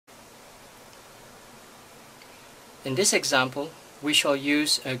In this example, we shall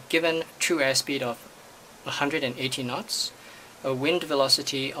use a given true airspeed of 180 knots, a wind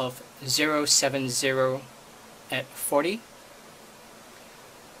velocity of 070 at 40,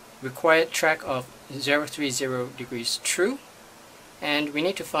 required track of 030 degrees true, and we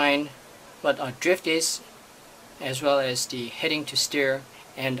need to find what our drift is, as well as the heading to steer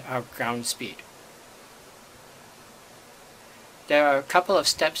and our ground speed. There are a couple of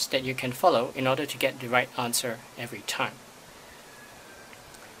steps that you can follow in order to get the right answer every time.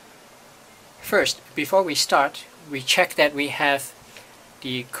 First, before we start, we check that we have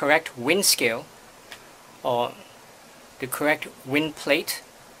the correct wind scale or the correct wind plate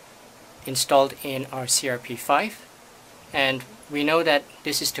installed in our CRP-5, and we know that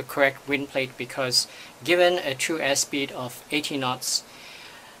this is the correct wind plate because given a true airspeed of 80 knots,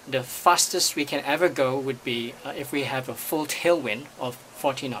 the fastest we can ever go would be if we have a full tailwind of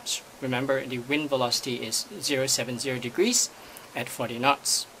 40 knots. Remember, the wind velocity is 070 degrees at 40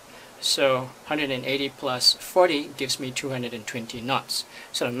 knots. So 180 plus 40 gives me 220 knots.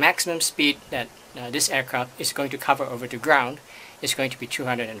 So the maximum speed that this aircraft is going to cover over the ground is going to be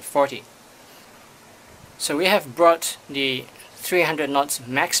 240. So we have brought the 300 knots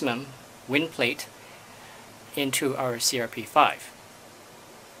maximum wind plate into our CRP-5.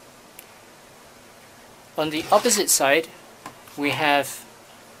 On the opposite side, we have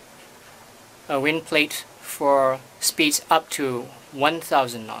a wind plate for speeds up to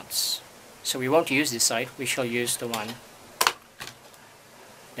 1000 knots. So we won't use this side, we shall use the one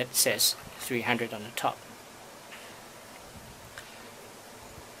that says 300 on the top.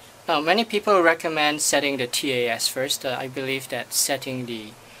 Now, many people recommend setting the TAS first. I believe that setting the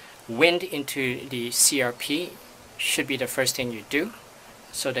wind into the CRP should be the first thing you do,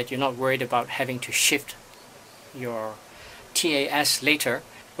 so that you're not worried about having to shift your TAS later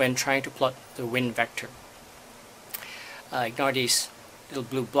when trying to plot the wind vector. Ignore these little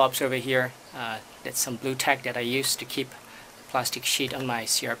blue blobs over here. That's some blue tack that I use to keep a plastic sheet on my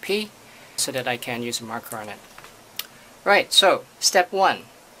CRP so that I can use a marker on it. Right, so step 1.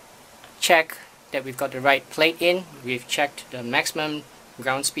 Check that we've got the right plate in. We've checked the maximum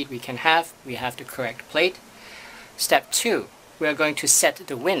ground speed we can have. We have the correct plate. Step 2. We are going to set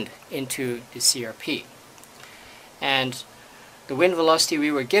the wind into the CRP. And the wind velocity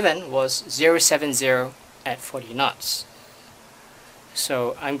we were given was 070 at 40 knots.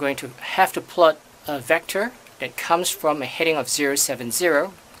 So I'm going to have to plot a vector that comes from a heading of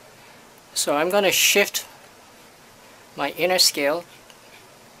 070. So I'm going to shift my inner scale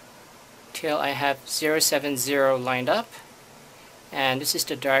till I have 070 lined up, and this is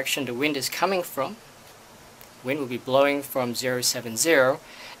the direction the wind is coming from. Wind will be blowing from 070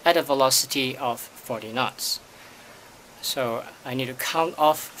 at a velocity of 40 knots. So I need to count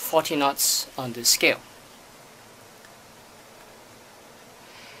off 40 knots on this scale.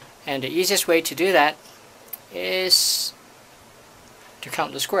 And the easiest way to do that is to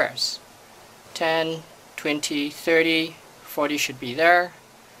count the squares. 10, 20, 30, 40 should be there.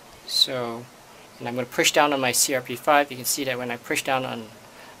 So, and I'm going to push down on my CRP-5. You can see that when I push down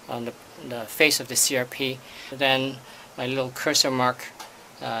on the face of the CRP, then my little cursor mark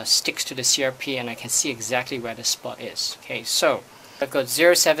sticks to the CRP and I can see exactly where the spot is. Okay, so I've got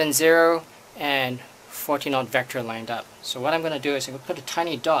 070 and 40 knot vector lined up. So what I'm going to do is I'm going to put a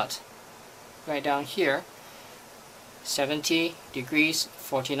tiny dot right down here. 70 degrees,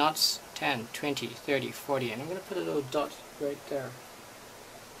 40 knots, 10, 20, 30, 40, and I'm going to put a little dot right there.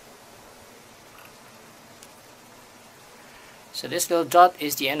 So this little dot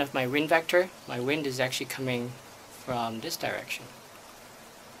is the end of my wind vector. My wind is actually coming from this direction.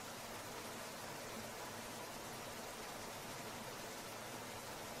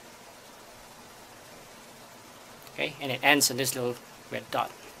 Okay, and it ends in this little red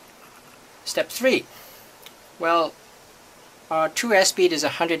dot. Step 3. Well, our true airspeed is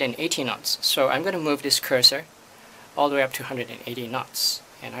 180 knots, so I'm going to move this cursor all the way up to 180 knots,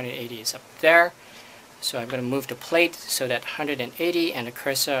 and 180 is up there. So I'm going to move the plate so that 180 and the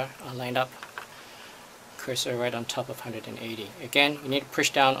cursor are lined up. Cursor right on top of 180. Again, you need to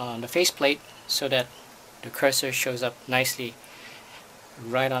push down on the faceplate so that the cursor shows up nicely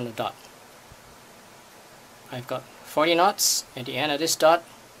right on the dot. I've got 40 knots at the end of this dot,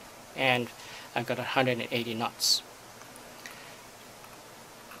 and I've got 180 knots.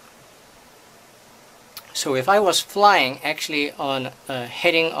 So if I was flying actually on a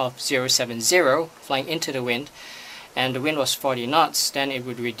heading of 070, flying into the wind, and the wind was 40 knots, then it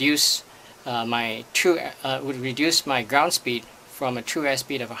would reduce my ground speed from a true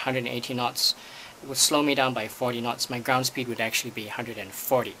airspeed of 180 knots would slow me down by 40 knots. My ground speed would actually be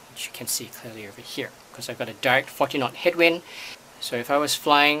 140, which you can see clearly over here, because I've got a direct 40 knot headwind. So if I was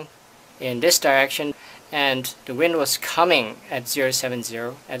flying in this direction and the wind was coming at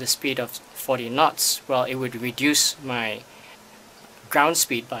 070 at a speed of 40 knots, well, it would reduce my ground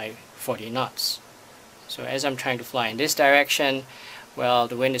speed by 40 knots. So as I'm trying to fly in this direction, well,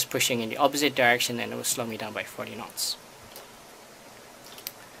 the wind is pushing in the opposite direction and it will slow me down by 40 knots.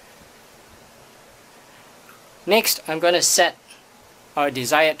 Next, I'm going to set our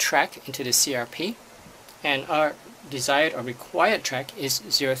desired track into the CRP, and our desired or required track is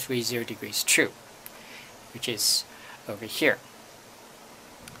 030 degrees true, which is over here.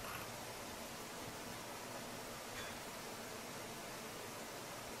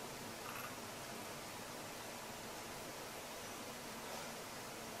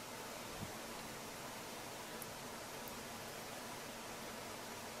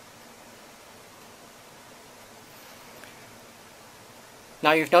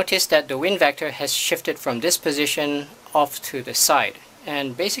 Now you've noticed that the wind vector has shifted from this position off to the side,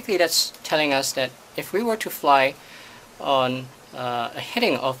 and basically that's telling us that if we were to fly on a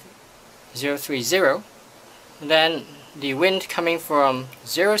heading of 030, then the wind coming from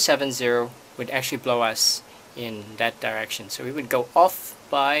 070 would actually blow us in that direction. So we would go off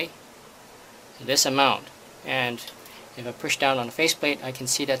by this amount, and if I push down on the faceplate, I can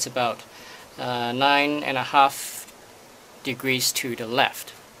see that's about 9.5 degrees to the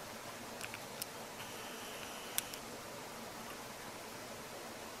left.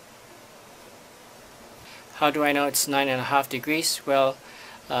 How do I know it's 9.5 degrees? Well,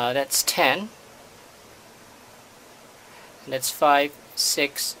 that's 10. That's 5,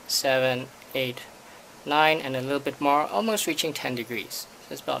 6, 7, 8, 9, and a little bit more, almost reaching 10 degrees.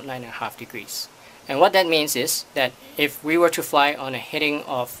 So it's about 9.5 degrees. And what that means is that if we were to fly on a heading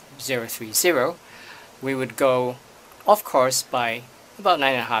of 030, we would go off course by about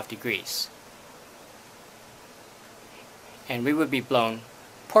 9.5 degrees. And we would be blown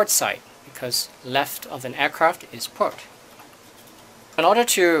port side, because left of an aircraft is port. In order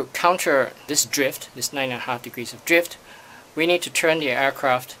to counter this drift, this 9.5 degrees of drift, we need to turn the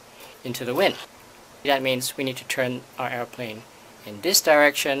aircraft into the wind. That means we need to turn our airplane in this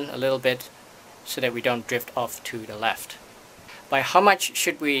direction a little bit so that we don't drift off to the left. By how much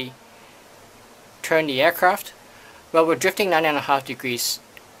should we turn the aircraft? Well, we're drifting 9.5 degrees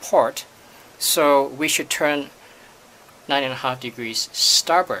port, so we should turn 9.5 degrees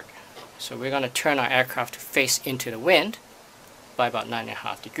starboard. So we're going to turn our aircraft to face into the wind by about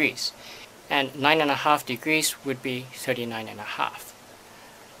 9.5 degrees. And 9.5 degrees would be 39.5.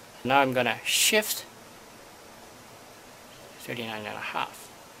 Now I'm going to shift 39.5.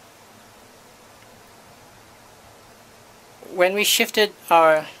 When we shifted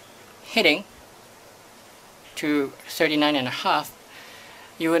our heading to 39.5,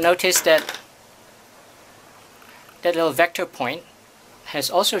 you will notice that that little vector point has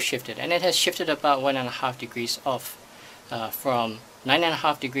also shifted, and it has shifted about 1.5 degrees off from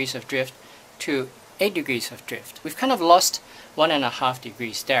 9.5 degrees of drift to 8 degrees of drift. We've kind of lost 1.5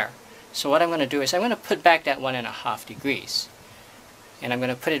 degrees there. So what I'm going to do is I'm going to put back that 1.5 degrees, and I'm going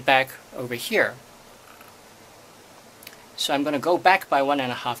to put it back over here. So I'm going to go back by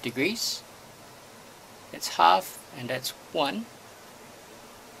 1.5 degrees. That's half, and that's 1.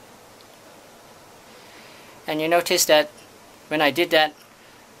 And you notice that when I did that,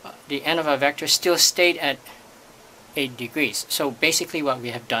 the end of our vector still stayed at 8 degrees. So basically what we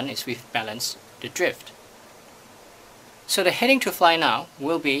have done is we've balanced the drift. So the heading to fly now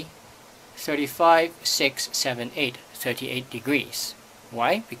will be 35, 6, 7, 8, 38 degrees.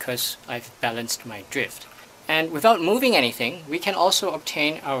 Why? Because I've balanced my drift. And without moving anything, we can also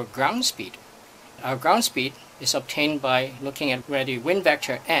obtain our ground speed. Our ground speed is obtained by looking at where the wind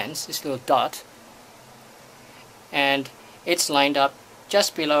vector ends, this little dot, and it's lined up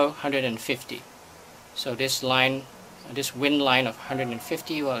just below 150. So this line, this wind line of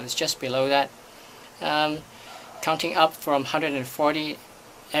 150, well, it's just below that. Counting up from 140,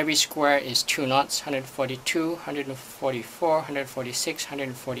 every square is 2 knots, 142, 144, 146,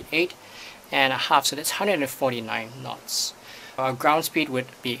 148, and a half, so that's 149 knots. Our ground speed would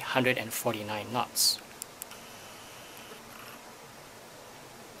be 149 knots.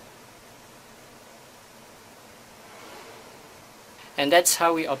 And that's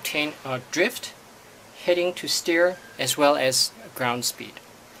how we obtain our drift, heading to steer, as well as ground speed.